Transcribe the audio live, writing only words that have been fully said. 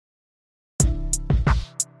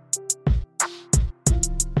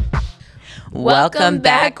Welcome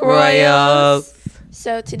back, Royals.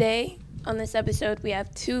 So today, on this episode, we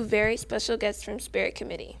have two very special guests from Spirit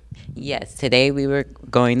Committee. Yes, today we were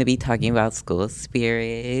going to be talking about school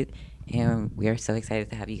spirit, and we are so excited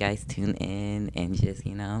to have you guys tune in and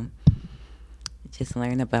just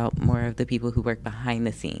learn about more of the people who work behind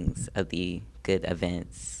the scenes of the good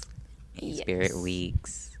events, Spirit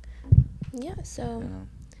Weeks. Yeah, so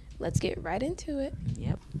let's get right into it.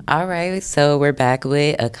 Yep. All right, so we're back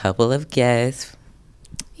with a couple of guests.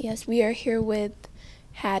 Yes, we are here with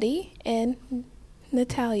Hattie and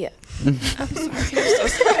Natalia. I'm so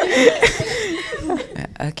sorry.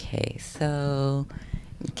 Okay, so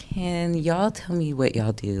can y'all tell me what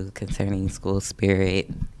y'all do concerning school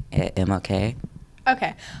spirit at MLK?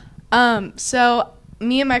 Okay. So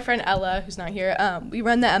me and my friend Ella, who's not here, we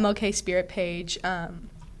run the MLK Spirit page,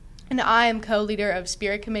 and I am co-leader of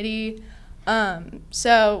Spirit Committee.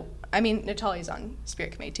 Natalia's on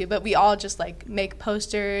Spirit Committee too, but we all just make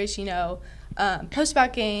posters, post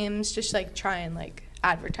about games, just try and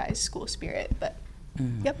advertise school spirit. But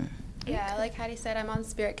yep. Yeah, like Hattie said, I'm on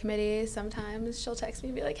Spirit Committee. Sometimes she'll text me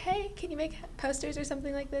and be like, hey, can you make posters or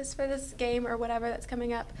something like this for this game or whatever that's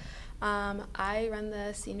coming up? I run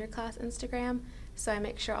the senior class Instagram, so I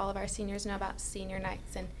make sure all of our seniors know about senior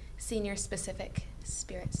nights and senior-specific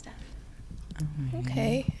spirit stuff.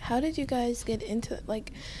 Okay, how did you guys get into it?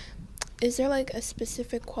 Is there a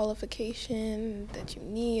specific qualification that you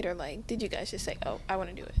need, or did you guys just say, oh, I want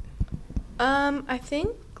to do it? I think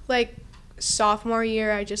sophomore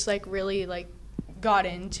year I just really got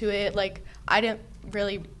into it. I didn't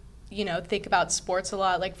really think about sports a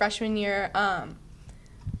lot freshman year,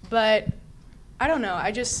 but I don't know,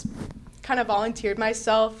 I just kind of volunteered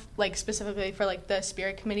myself specifically for the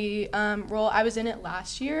Spirit Committee role. I was in it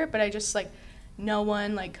last year, but I just no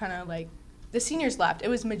one the seniors left. It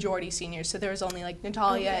was majority seniors, so there was only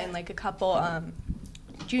Natalia and a couple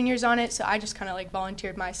juniors on it, so I just kind of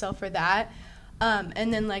volunteered myself for that.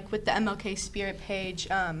 And then with the MLK Spirit page,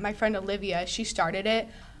 my friend Olivia, she started it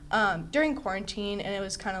during quarantine, and it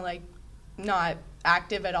was kind of not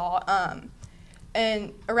active at all.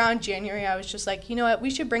 And around January, I was just you know what, we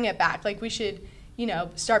should bring it back. We should,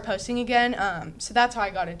 start posting again. So that's how I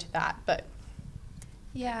got into that. But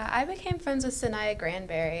yeah, I became friends with Sanaya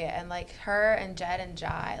Granberry, and her and Jed and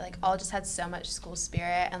Jai all just had so much school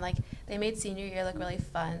spirit, and they made senior year look really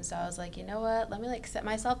fun. So I was you know what, let me set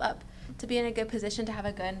myself up to be in a good position to have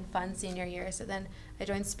a good and fun senior year. So then I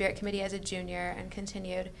joined Spirit Committee as a junior and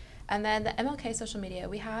continued. And then the MLK social media,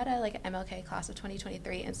 we had a MLK class of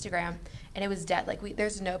 2023 Instagram, and it was dead.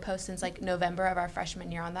 There's no post since November of our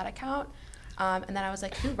freshman year on that account. And then I was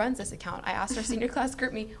who runs this account? I asked our senior class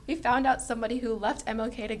group me. We found out somebody who left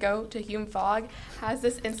MLK to go to Hume Fogg has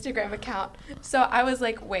this Instagram account. So I was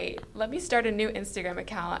wait, let me start a new Instagram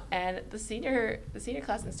account. And the senior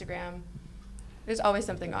class Instagram, there's always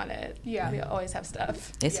something on it. Yeah. We always have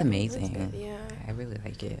stuff. It's amazing. Yeah. I really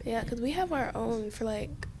like it. Yeah, because we have our own for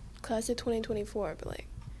class of 2024, but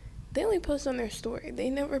they only post on their story.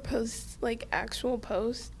 They never post actual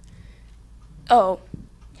posts. Oh.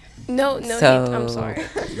 No, so hate. I'm sorry.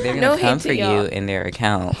 They're going to come for you in their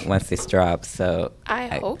account once this drops, so.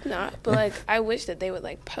 I hope not, but I wish that they would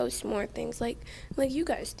post more things like you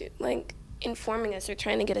guys do, informing us or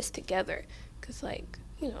trying to get us together, because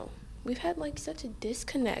we've had such a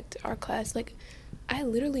disconnect. Our class, I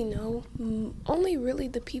literally know only really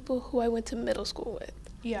the people who I went to middle school with.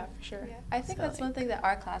 Yeah, for sure. Yeah. I think that's one thing that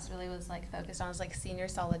our class really was focused on is senior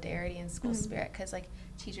solidarity and school spirit, because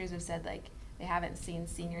teachers have said they haven't seen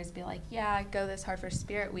seniors be go this hard for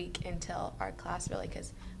Spirit Week until our class really,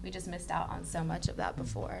 because we just missed out on so much of that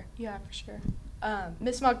before. Yeah, for sure.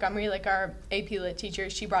 Miss Montgomery, our AP Lit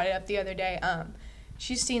teacher, she brought it up the other day.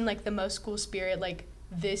 She's seen the most school spirit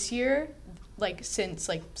this year, since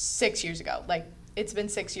 6 years ago. It's been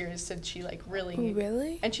 6 years since she really.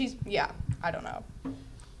 Really? And she's I don't know.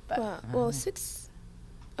 But wow. Well, 6.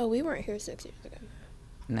 Oh, we weren't here 6 years ago.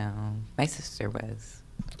 No, my sister was.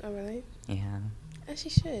 Oh, really? Yeah. As she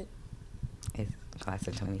should. It's class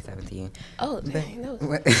of 2017. Oh, dang, that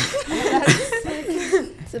was.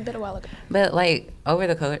 It's a bit a while ago. But over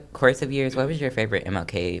the course of years, what was your favorite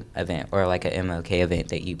MLK event or an MLK event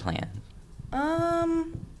that you planned?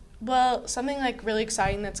 Well, something really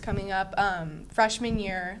exciting that's coming up. Freshman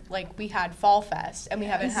year, we had Fall Fest, and we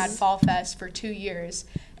haven't had Fall Fest for 2 years,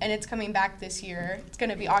 and it's coming back this year. It's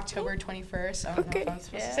going to be October 21st. I don't know if I'm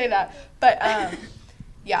supposed to say that, but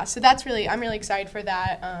yeah. So I'm really excited for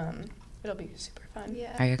that. It'll be super fun.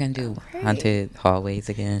 Yeah. Are you going to do haunted hallways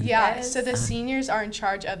again? Yeah. Yes. So the seniors are in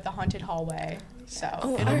charge of the haunted hallway.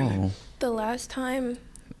 So the last time.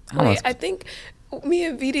 Oh. Wait, I think me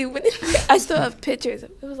and VD, I still have pictures.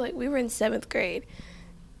 It was like we were in 7th grade,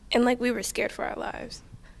 and like we were scared for our lives.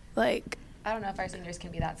 Like, I don't know if our seniors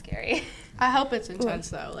can be that scary. I hope it's intense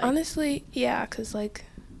though. Like, honestly, yeah, because like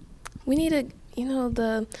we need to,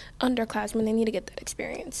 the underclassmen, they need to get that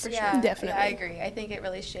experience. Yeah, Definitely. Yeah, I agree. I think it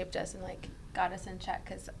really shaped us and like got us in check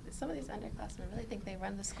because some of these underclassmen really think they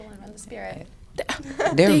run the school and run the spirit.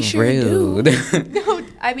 They're They sure rude. no,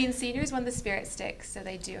 I mean, seniors when the spirit sticks, so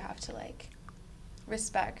they do have to like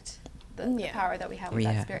respect the Yeah. power that we have with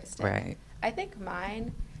that spirit stick. right. I think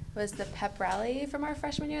mine was the pep rally from our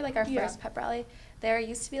freshman year, like our Yeah. first pep rally. There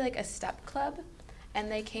used to be like a step club,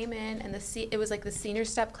 and they came in, and it was like the senior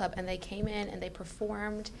step club, and they came in and they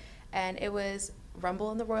performed, and it was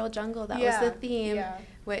Rumble in the Royal Jungle. That was the theme, Yeah.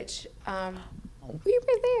 which We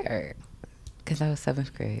were there. Because I was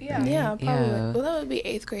 7th grade. Yeah. right? Yeah, probably. Yeah. Well, that would be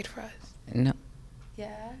 8th grade for us. No.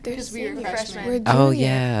 yeah, Because we were seniors. freshmen. We're Oh, juniors.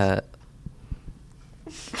 yeah.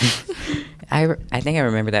 I think I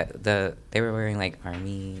remember that they were wearing like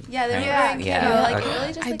army. yeah, they were Yeah. wearing Yeah. camo. Like Okay. it really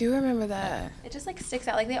just I like, do remember that. it just like sticks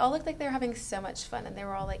out. Like they all looked like they were having so much fun, and they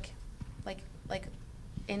were all like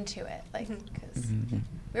into it, like because Mhm.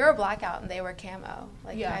 we were blackout and they were camo.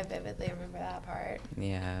 Like Yeah. I vividly remember that part.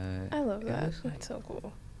 Yeah. I love it that. was, like, That's so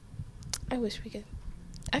cool. I wish we could.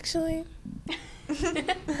 Actually,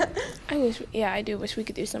 I do wish we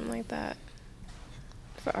could do something like that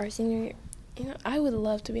for our senior year. I would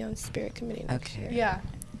love to be on spirit committee next Okay. year. Yeah.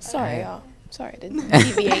 Sorry, Okay. y'all. Sorry to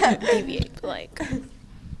deviate. But like,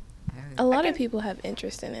 a lot of can- people have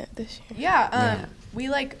interest in it this year. Yeah, Yeah. we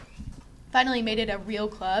like finally made it a real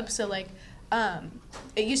club. So like,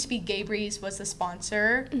 it used to be Gabri's was the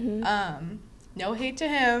sponsor. Mhm. No hate to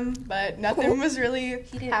him, but nothing was really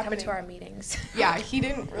He didn't happening. come to our meetings. Yeah, he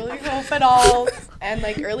didn't really help at all. And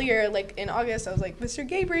like earlier, like in August, I was like, Mr.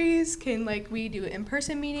 Gabri's, can like we do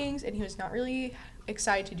in-person meetings? And he was not really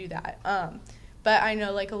excited to do that. But I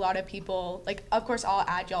know like a lot of people, like of course I'll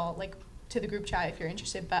add y'all like to the group chat if you're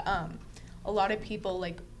interested. But a lot of people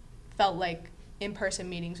like felt like in-person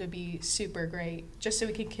meetings would be super great, just so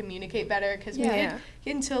we could communicate better, because we Yeah. did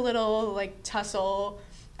get into a little like tussle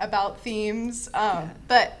about themes.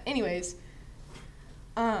 But anyways,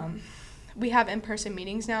 we have in-person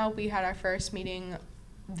meetings now. We had our first meeting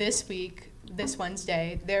this week, this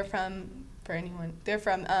Wednesday. They're from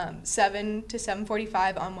 7 to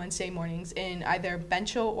 7:45 on Wednesday mornings in either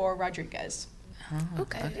Benchel or Rodriguez. Oh,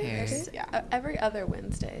 Okay. okay. Yeah. Every other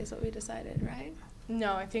Wednesday is what we decided, right?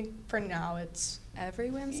 No, I think for now it's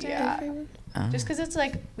Every Wednesday? Yeah. Everyone? Oh. just because it's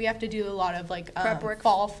like we have to do a lot of like Prep work.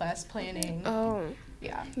 fall fest planning. Oh.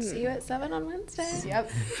 Yeah. See you at 7 on Wednesday? Yep.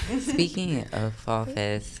 Speaking of Fall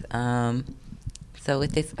Fest, so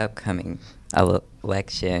with this upcoming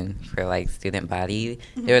election for like student body,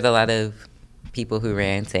 there was a lot of people who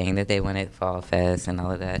ran saying that they wanted Fall Fest and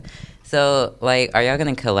all of that. So like, are y'all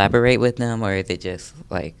gonna collaborate with them, or is it just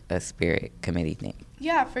like a spirit committee thing?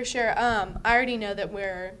 Yeah, for sure. I already know that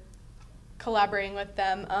we're collaborating with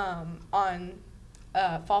them on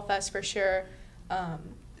Fall Fest for sure.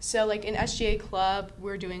 So like in SGA Club,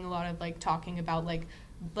 we're doing a lot of like talking about like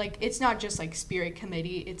it's not just like spirit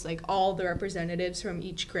committee, it's like all the representatives from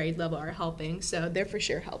each grade level are helping, so they're for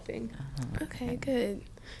sure helping. Okay, good.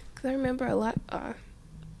 Because I remember a lot. I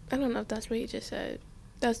don't know if that's what you just said.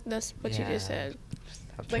 That's what you just Yeah. said.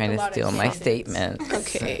 I'm Like trying a to lot of steal my candidates. statement.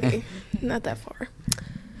 Okay, not that far.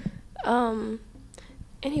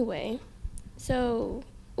 Anyway, so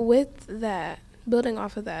with that, building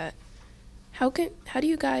off of that, how do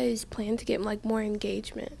you guys plan to get like more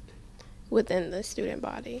engagement within the student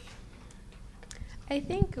body? I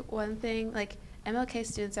think one thing, like, MLK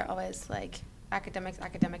students are always like academics,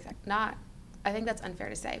 not, I think that's unfair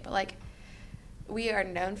to say, but like, we are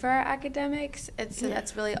known for our academics, and so Yeah.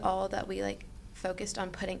 that's really all that we like focused on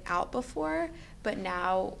putting out before. But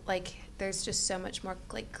now, like, there's just so much more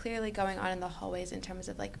like clearly going on in the hallways in terms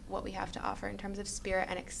of like what we have to offer in terms of spirit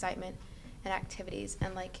and excitement and activities.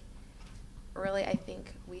 And like, really, I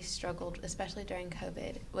think we struggled, especially during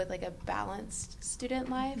COVID, with like a balanced student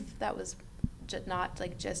life that was not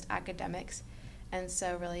like just academics. And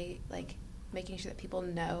so really like making sure that people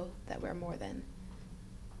know that we're more than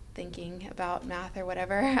thinking about math or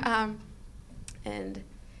whatever. And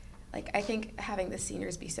like, I think having the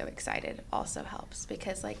seniors be so excited also helps,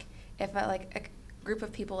 because like if a group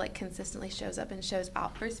of people like consistently shows up and shows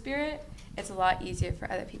out for spirit, it's a lot easier for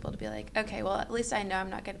other people to be like, okay, well, at least I know I'm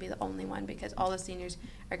not going to be the only one, because all the seniors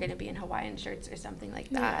are going to be in Hawaiian shirts or something like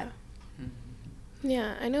that.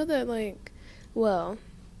 Yeah, I know that, like, well,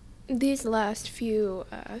 these last few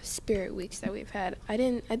spirit weeks that we've had, I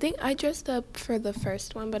think I dressed up for the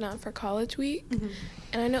first one, but not for college week. Mm-hmm.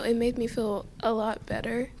 And I know it made me feel a lot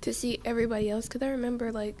better to see everybody else, because I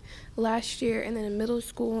remember like last year and then in middle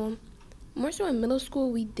school, more so in middle school,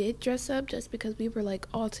 we did dress up just because we were like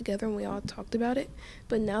all together and we all talked about it.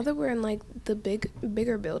 But now that we're in like the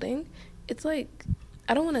bigger building, it's like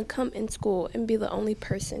I don't want to come in school and be the only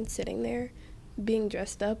person sitting there being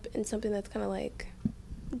dressed up in something that's kind of like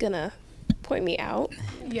gonna point me out.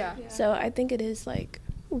 Yeah. So I think it is like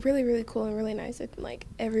really, really cool and really nice that like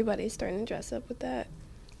everybody's starting to dress up with that.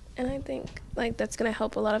 And I think like that's gonna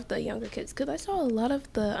help a lot of the younger kids, because I saw a lot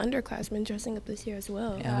of the underclassmen dressing up this year as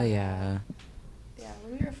well. Oh yeah. Yeah,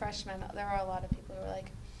 when we were freshmen, there were a lot of people who were like,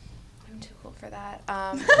 I'm too cool for that.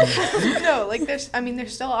 No, like there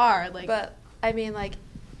still are, like, But I mean, like,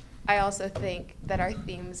 I also think that our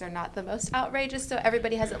themes are not the most outrageous, so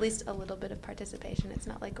everybody has at least a little bit of participation. It's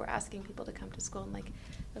not like we're asking people to come to school and like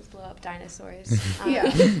let's blow up dinosaurs.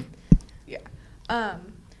 yeah. Yeah.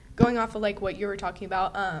 Going off of like what you were talking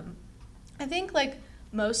about, I think like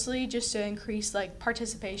mostly just to increase like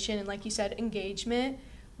participation and, like you said, engagement.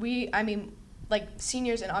 Like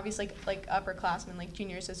seniors and obviously like upperclassmen, like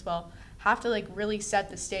juniors as well, have to like really set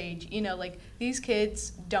the stage. You know, like these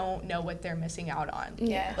kids don't know what they're missing out on.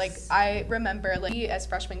 Yes. Like I remember like we as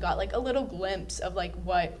freshmen got like a little glimpse of like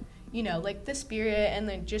what, you know, like the spirit and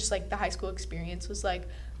then just like the high school experience was like.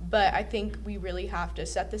 But I think we really have to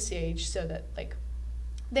set the stage so that like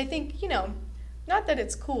they think, you know, not that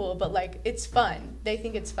it's cool, but like it's fun. They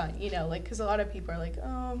think it's fun, you know, like because a lot of people are like,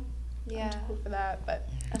 oh, Yeah. I'm too cool for that. But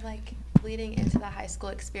And like leading into the high school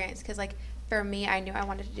experience, because like for me, I knew I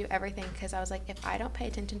wanted to do everything, because I was like, if I don't pay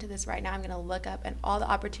attention to this right now, I'm gonna look up and all the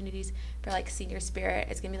opportunities for like senior spirit,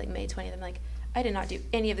 it's gonna be like May 20th. I'm like, I did not do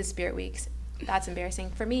any of the spirit weeks. That's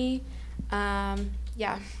embarrassing for me. Yeah.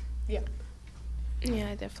 yeah.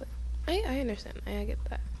 Yeah, definitely. I understand. I get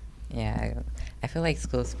that. Yeah, I feel like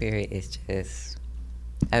school spirit is just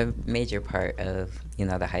a major part of, you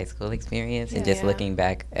know, the high school experience, and just Yeah. looking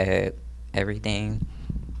back at everything.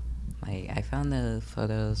 Like, I found the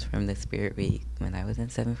photos from the Spirit Week when I was in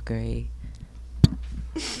 7th grade.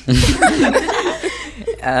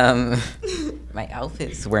 My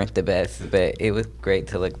outfits weren't the best, but it was great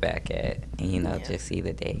to look back at and, you know, Yeah. just see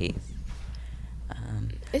the days.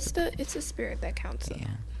 It's the spirit that counts. Yeah.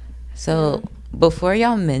 So before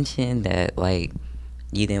y'all mentioned that, like,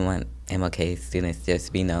 you didn't want MLK students just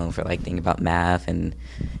to be known for, like, thinking about math and,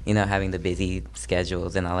 you know, having the busy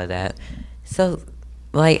schedules and all of that. So,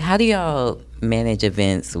 like, how do y'all manage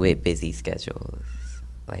events with busy schedules?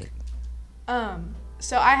 Like,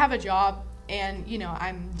 So I have a job, and you know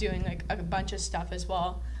I'm doing like a bunch of stuff as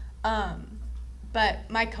well. But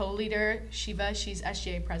my co-leader Shiva, she's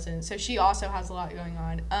SGA president, so she also has a lot going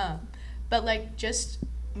on. But like just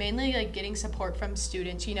mainly like getting support from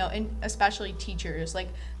students, you know, and especially teachers. Like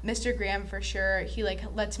Mr. Graham for sure, he like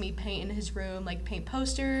lets me paint in his room, like paint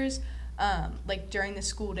posters, like during the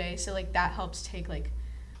school day. So like that helps take like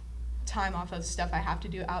time off of stuff I have to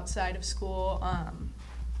do outside of school.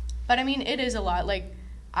 But I mean, it is a lot. Like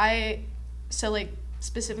like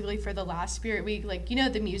specifically for the last Spirit Week, like, you know,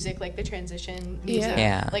 the music, like the transition music.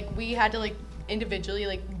 Yeah. Like we had to like individually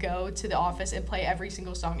like go to the office and play every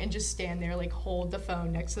single song and just stand there, like hold the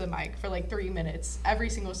phone next to the mic for like 3 minutes, every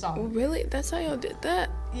single song. Really? That's how y'all did that?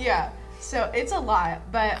 Yeah. So it's a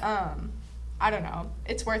lot, but I don't know.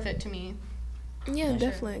 It's worth it to me. Yeah, For sure.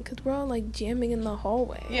 definitely. Because we're all like jamming in the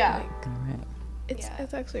hallway. Yeah. Like, all right.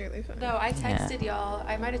 it's actually really fun. No, I texted y'all.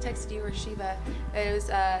 I might have texted you or Shiva. It was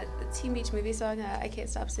the Teen Beach movie song, I Can't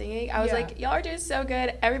Stop Singing. I was Yeah. like, y'all are doing so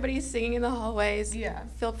good. Everybody's singing in the hallways. Yeah. I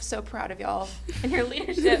feel so proud of y'all and your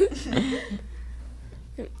leadership.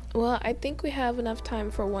 Well, I think we have enough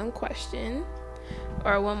time for one question,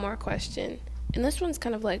 or one more question. And this one's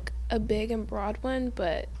kind of like a big and broad one,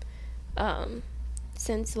 but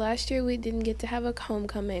since last year we didn't get to have a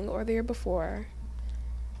homecoming, or the year before,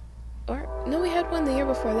 or no, we had one the year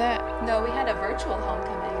before that. No, we had a virtual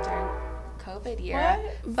homecoming during COVID year.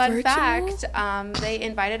 What? Fun Virtual? fact, they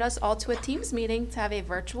invited us all to a Teams meeting to have a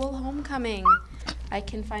virtual homecoming. I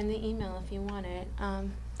can find the email if you want it.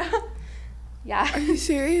 Yeah. Are you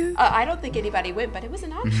serious? I don't think anybody went, but it was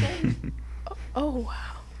an option. Oh,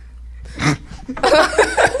 wow.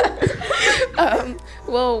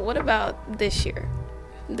 Well, what about this year,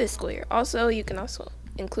 this school year? Also, you can also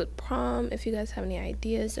include prom if you guys have any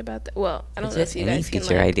ideas about that. Well, I don't know Just if you any guys can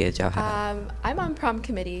future like, ideas y'all have. I'm on prom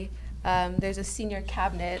committee. There's a senior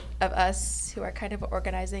cabinet of us who are kind of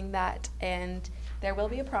organizing that, and there will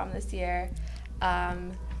be a prom this year.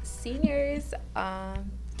 Seniors,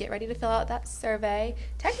 get ready to fill out that survey.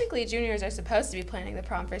 Technically, juniors are supposed to be planning the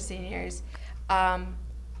prom for seniors,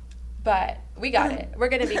 but we got it. We're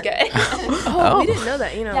going to be good. We didn't know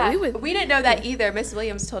that. Yeah, we didn't know that either. Miss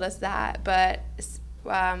Williams told us that, but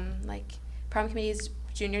like prom committees,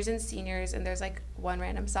 juniors and seniors, and there's like one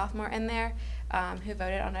random sophomore in there who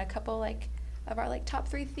voted on a couple like of our like top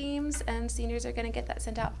 3 themes, and seniors are going to get that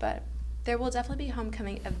sent out. But there will definitely be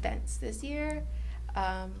homecoming events this year.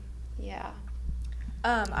 Yeah.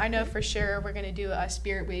 I know for sure we're going to do a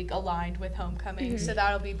Spirit Week aligned with homecoming, so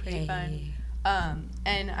that'll be pretty fun.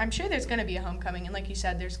 And I'm sure there's going to be a homecoming, and like you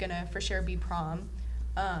said, there's going to for sure be prom.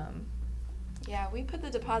 Yeah, we put the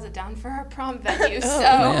deposit down for our prom venue,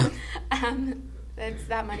 so it's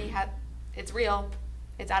that money it's real.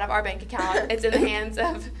 It's out of our bank account. It's in the hands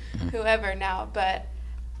of whoever now. But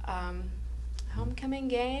homecoming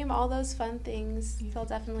game, all those fun things, they'll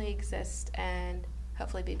definitely exist and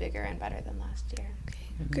hopefully be bigger and better than last year.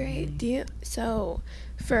 Okay, great. So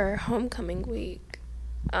for homecoming week,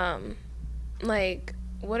 like,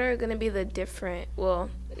 what are going to be the different,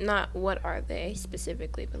 well, not what are they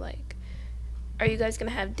specifically, but, like, are you guys going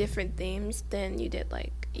to have different themes than you did,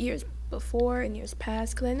 like, years before and years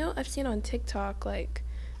past? Because I know I've seen on TikTok, like,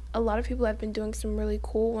 a lot of people have been doing some really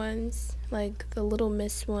cool ones, like the Little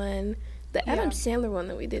Miss one, the Adam Sandler one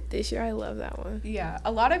that we did this year. I love that one. Yeah,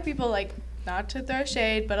 a lot of people, like, not to throw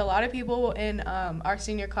shade, but a lot of people in our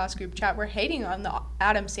senior class group chat were hating on the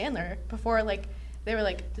Adam Sandler before, like, they were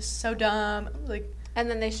like, this is so dumb, like. And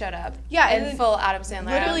then they showed up. Yeah, in full Adam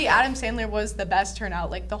Sandler. Literally, Adam Sandler was the best turnout,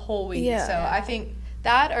 like, the whole week. Yeah. So I think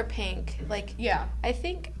that or Pink, like. Yeah. I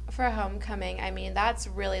think for homecoming, I mean, that's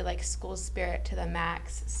really like school spirit to the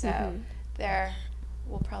max. So there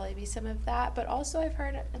will probably be some of that. But also, I've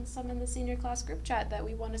heard in some in the senior class group chat that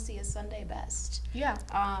we want to see a Sunday best. Yeah.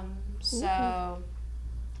 So.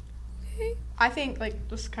 I think, like,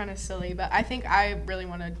 this is kind of silly, but I think I really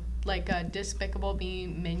want to, like, a Despicable Me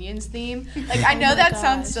Minions theme. Like, I know that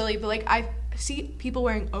sounds silly, but, like, I see people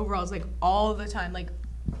wearing overalls, like, all the time. Like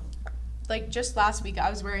just last week, I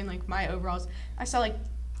was wearing, like, my overalls. I saw, like,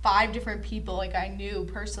 5 different people, like, I knew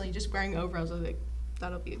personally just wearing overalls. I was like,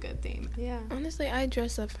 that'll be a good theme. Yeah. Honestly, I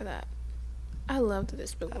dress up for that. I love the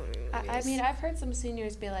Despicable Me movies. I mean, I've heard some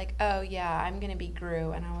seniors be like, "Oh yeah, I'm gonna be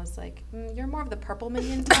Gru," and I was like, "You're more of the purple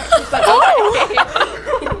minion type." But okay.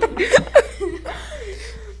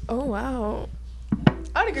 Oh wow.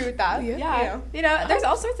 I'd agree with that. Yeah. You know, there's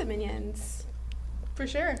all sorts of minions. For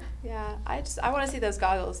sure. Yeah. I want to see those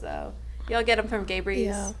goggles though. You'll get them from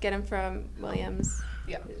Gabriel's. Yeah. Get them from Williams.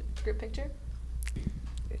 Yeah. Group picture.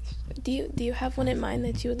 Do you have one in mind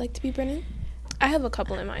that you would like to be, Brennan? I have a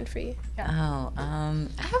couple in mind for you. Oh, I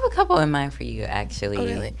have a couple in mind for you, actually. Oh,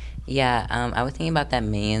 really? Yeah, I was thinking about that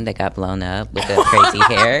minion that got blown up with the crazy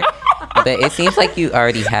hair, but it seems like you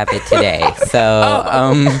already have it today. So,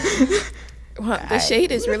 Wow, the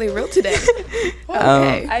shade is really real today.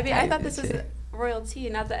 Okay. I mean, I thought this was royalty,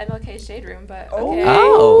 not the MLK shade room, but okay.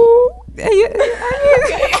 Oh. They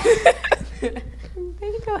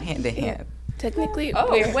go hand in hand. Technically,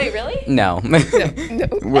 wait, really? No. no.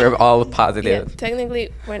 We're all Yeah, positive.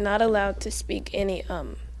 technically, we're not allowed to speak any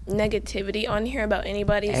negativity on here about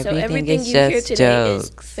anybody. So Everything everything is you hear just today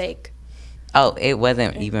is jokes. fake. Oh, it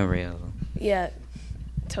wasn't even real. Yeah,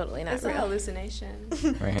 totally not It's a real. hallucination.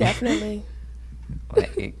 Right? Definitely.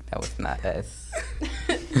 Like, that was not us.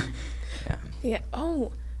 Yeah. Yeah.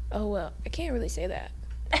 Oh well, I can't really say that.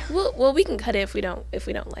 Well, we can cut it if we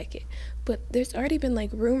don't like it. But there's already been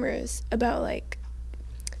like rumors about like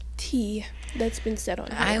tea that's been said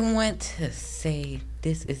on here. I want to say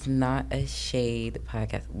this is not a shade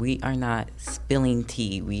podcast. We are not spilling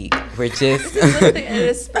tea. We're just Look at an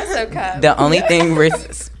espresso cup. the only thing we're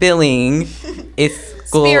spilling is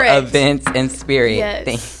school Spirit. events and spirit. Yes.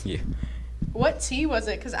 Thank you. What tea was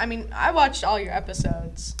it? Because, I mean, I watched all your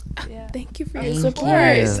episodes. Yeah. Thank you for your Thank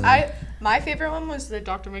support. you. My favorite one was the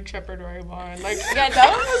Dr. McShepard one. Like, yeah,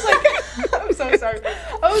 that one was like, I'm so sorry.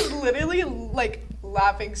 I was literally, like,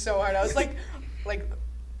 laughing so hard. I was like,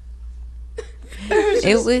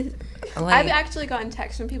 It was like I've actually gotten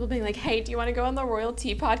texts from people being like, "Hey, do you want to go on the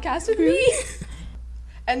royalty podcast with me?"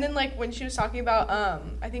 and then, like, when she was talking about,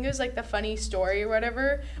 I think it was, like, the funny story or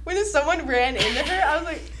whatever, when someone ran into her, I was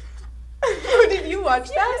like, oh, did you watch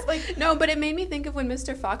that? Like, No, but it made me think of when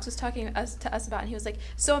Mr. Fox was talking to us about it, and he was like,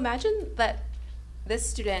 "So imagine that this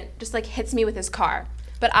student just like hits me with his car,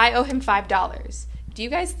 but I owe him $5. Do you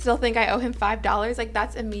guys still think I owe him $5? Like,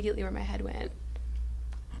 that's immediately where my head went."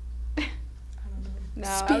 No,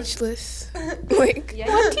 Speechless. Like, Yeah,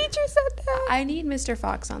 what you- teacher said that? I need Mr.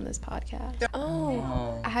 Fox on this podcast.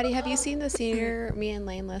 Oh. Have you seen the senior me and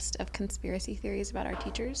Lane list of conspiracy theories about our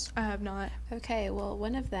teachers? I have not. Okay, well,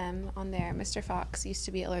 one of them on there, Mr. Fox, used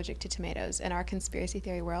to be allergic to tomatoes. In our conspiracy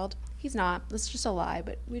theory world, he's not. That's just a lie,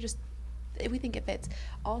 but we think it fits.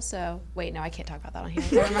 Also, wait, no, I can't talk about that on here.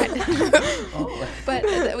 Never mind.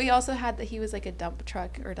 But we also had that he was like a dump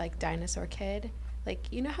truck or like dinosaur kid. Like,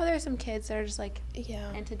 you know how there are some kids that are just like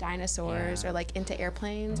Yeah. into dinosaurs or like into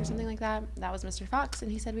airplanes or something like that? That was Mr. Fox,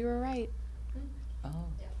 and he said we were right. Oh.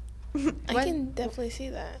 I What- can definitely see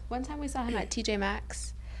that. One time we saw him at TJ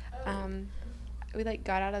Maxx. We like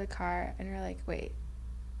got out of the car and we were like, wait,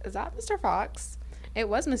 is that Mr. Fox? It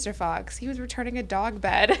was Mr. Fox. He was returning a dog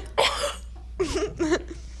bed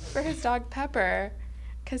for his dog Pepper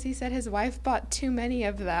because he said his wife bought too many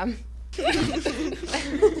of them.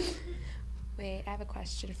 Wait, I have a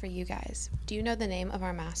question for you guys. Do you know the name of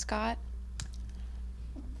our mascot?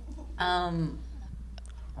 Does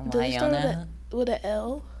it start Lyona. with a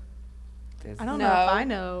L? I don't No. know if I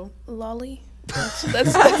know. Lolly? That's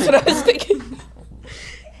what I was thinking.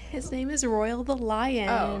 His name is Royal the Lion.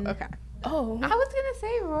 Oh, okay. Oh. I was going to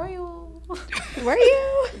say Royal. Were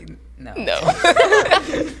you? No. No.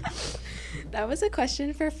 That was a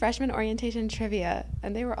question for freshman orientation trivia,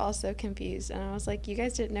 and they were all so confused. And I was like, "You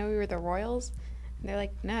guys didn't know we were the Royals?" And they're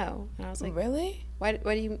like, "No." And I was like, Really? What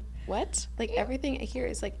do you? What? Like everything here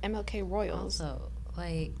is like MLK Royals." Also,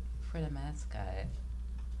 like, for the mascot,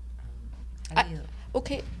 how do you...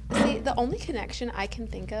 Okay, see, the only connection I can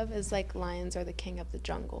think of is like lions are the king of the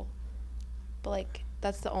jungle, but like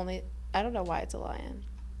that's the only. I don't know why it's a lion.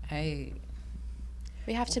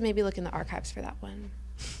 We have to maybe look in the archives for that one.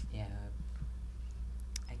 Yeah.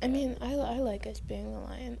 I mean, I like us being the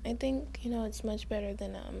Lion. I think, it's much better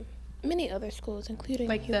than many other schools, including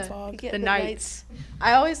Like Hugh the- Fog. Yeah, The the Knights.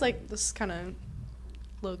 I always like this is kind of a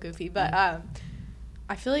little goofy, but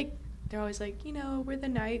I feel like they're always like, we're the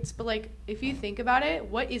Knights. But like, if you think about it,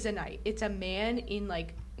 what is a knight? It's a man in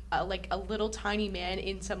like a little tiny man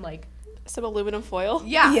in some like Some aluminum foil.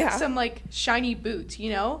 Yeah. some like shiny boots,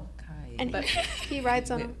 Kai. And But- he rides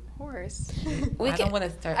on a horse. I don't want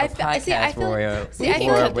to start I a fe- see, I podcast feel- royal. see, I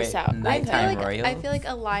feel for like- this out. I feel Nighttime like royals.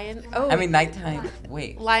 a lion. Oh, I mean, nighttime.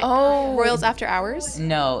 Wait. Oh. Royals After Hours.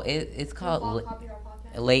 No, it's called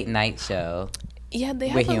Late Night Show. Yeah,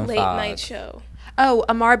 they With have a Hugh late Fog. night show. Oh,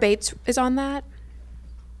 Amar Bates is on that.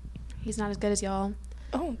 He's not as good as y'all.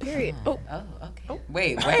 Oh, period. Oh, Okay.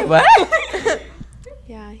 Wait, what?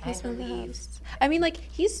 Yeah, he's I one of the believe. hosts. I mean, like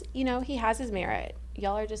he's he has his merit.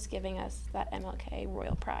 Y'all are just giving us that MLK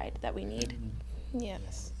royal pride that we need.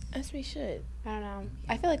 yes. As we should. I don't know.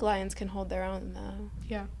 I feel like lions can hold their own though.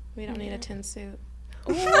 yeah. We don't need Yeah. a tin suit.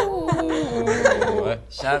 Ooh.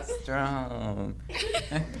 Shot strong.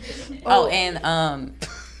 Oh. And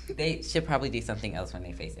they should probably do something else when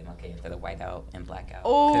they face MLK instead of whiteout and blackout.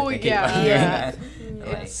 Oh, 'Cause they keep yeah. on doing Yeah.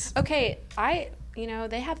 that. It's Okay,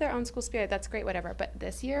 they have their own school spirit. That's great, whatever. But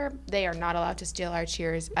this year, they are not allowed to steal our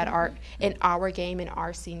cheers at in our game in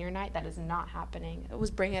our senior night. That is not happening. It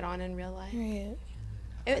was Bring It On in real life. Period.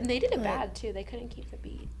 And they did it Right. bad too. They couldn't keep the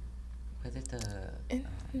beat. Was it the It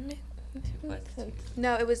two plus two?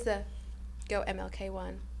 No, it was the Go MLK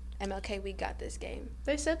one. MLK, we got this game.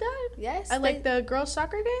 they said that? Yes. I like the girls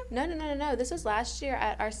soccer game? No. This was last year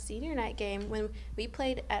at our senior night game when we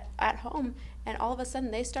played at home, and all of a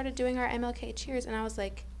sudden they started doing our MLK cheers, and I was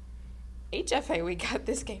like, HFA, we got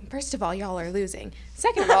this game. First of all, y'all are losing.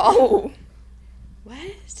 Second of all, Oh.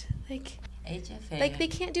 what? Like HFA. they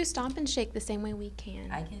can't do stomp and shake the same way we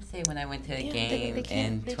can. I can say when I went to a Yeah, game they can't-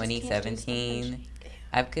 in they just can't do stomp and 2017, shake.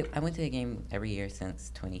 I went to a game every year since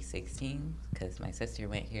 2016 because my sister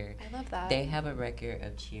went here. I love that. They have a record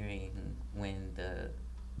of cheering when they're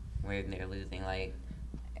losing. Like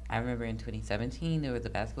I remember in 2017 there was a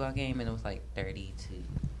basketball game and it was like 30-10,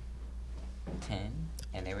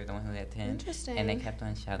 and they were the one who had 10. Interesting. And they kept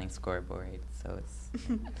on shouting scoreboard, so it's.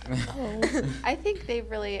 Oh. I think they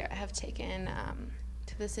really have taken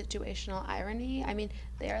to the situational irony. I mean,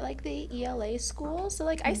 they are like the ELA school, so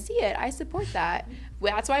like I see it. I support that.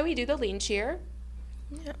 Well, that's why we do the lean cheer.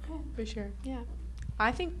 Yeah. For sure. Yeah.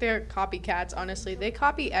 I think they're copycats, honestly. They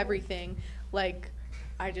copy everything. Like,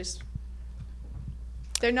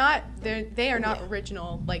 they are not Yeah.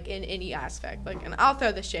 original, like, in any aspect. Like, and I'll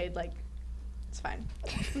throw the shade, like, it's fine.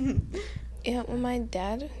 Yeah, when my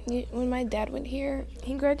dad went here,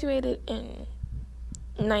 he graduated in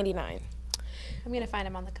 99. I'm gonna find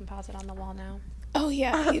him on the composite on the wall now. Oh,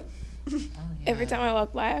 yeah. Oh, Every yeah. time I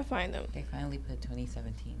walk by, I find him. They finally put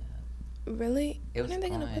 2017 up. Really? It was When are they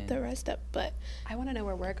going to fun. put the rest up? But I want to know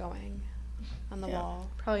where we're going. on the Yeah. wall.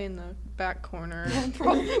 Probably in the back corner.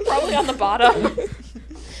 Probably on the bottom.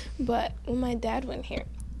 But when my dad went here,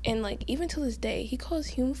 and like even to this day, he calls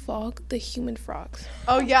Hume Fogg the human frogs.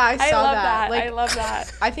 Oh yeah, I saw love that. that. I love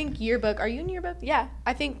that. I think yearbook. Are you in yearbook? Yeah.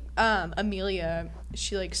 I think Amelia,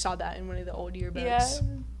 she like saw that in one of the old yearbooks.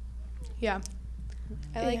 Yeah.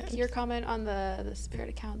 I like Yeah. your comment on the spirit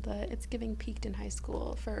account that it's giving peaked in high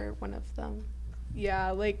school for one of them.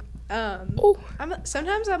 Yeah, like Oh,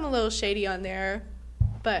 sometimes I'm a little shady on there,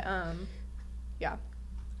 but yeah,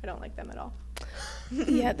 I don't like them at all.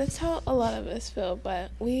 yeah, that's how a lot of us feel.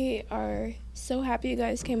 But we are so happy you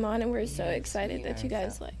guys came on, and we're so Yes, excited we that are. you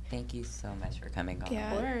guys So like. Thank you so much for coming on.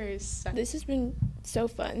 Yeah. Of course. This has been so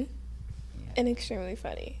fun Yeah. and extremely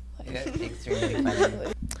funny. Yeah, extremely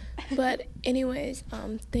funny. But anyways,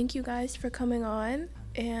 thank you guys for coming on,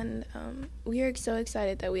 and we are so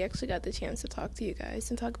excited that we actually got the chance to talk to you guys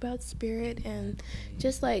and talk about spirit and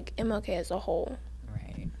just like MLK as a whole.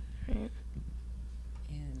 Right. Right.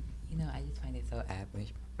 And I just find it so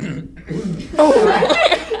admirable. Oh.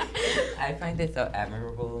 I find it so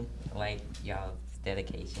admirable, like y'all's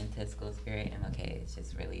dedication to school spirit. And it's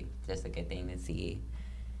just really just a good thing to see.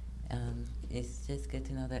 It's just good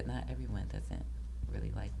to know that not everyone doesn't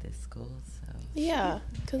really like this school. So Yeah,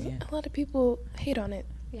 because Yeah. a lot of people hate on it.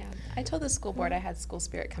 Yeah. I told the school board I had school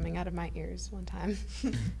spirit coming out of my ears one time.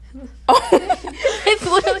 It's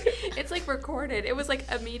literally, it's like recorded. It was like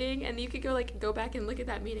a meeting, and you could go back and look at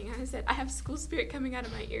that meeting. I said, I have school spirit coming out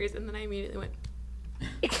of my ears, and then I immediately went.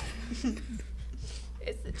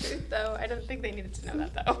 It's the truth, though. I don't think they needed to know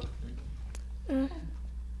that, though. Mm.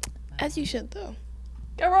 As you should, though.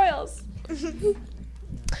 Go Royals!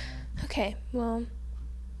 Okay, well,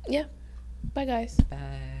 yeah. Bye, guys.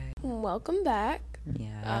 bye. Welcome back.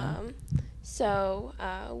 Yeah. So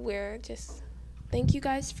we're just thank you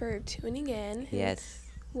guys for tuning in. Yes.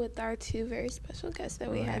 With our two very special guests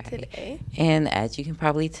that we had Right. today. And as you can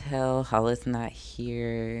probably tell, Hala's not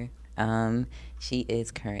here. She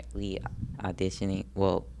is currently auditioning,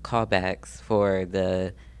 callbacks for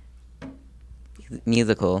the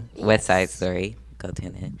musical West Side Yes. Story. Go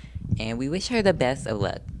tune in. And we wish her the best of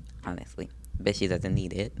luck, honestly. But she doesn't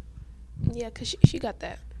need it. Yeah, because she got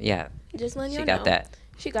that. Yeah, Just letting she y'all got know. that.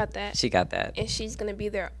 She got that. She got that. And she's going to be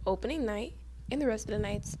there opening night and the rest of the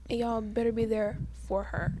nights. And y'all better be there for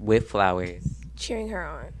her, With flowers. cheering her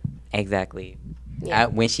on. Exactly. Yeah.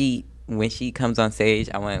 When she comes on stage,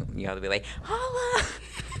 I want y'all to be like, Hala!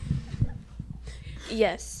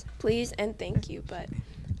 Yes, please and thank you. But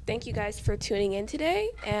thank you guys for tuning in today.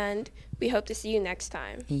 And we hope to see you next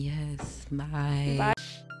time. Yes, bye. Bye.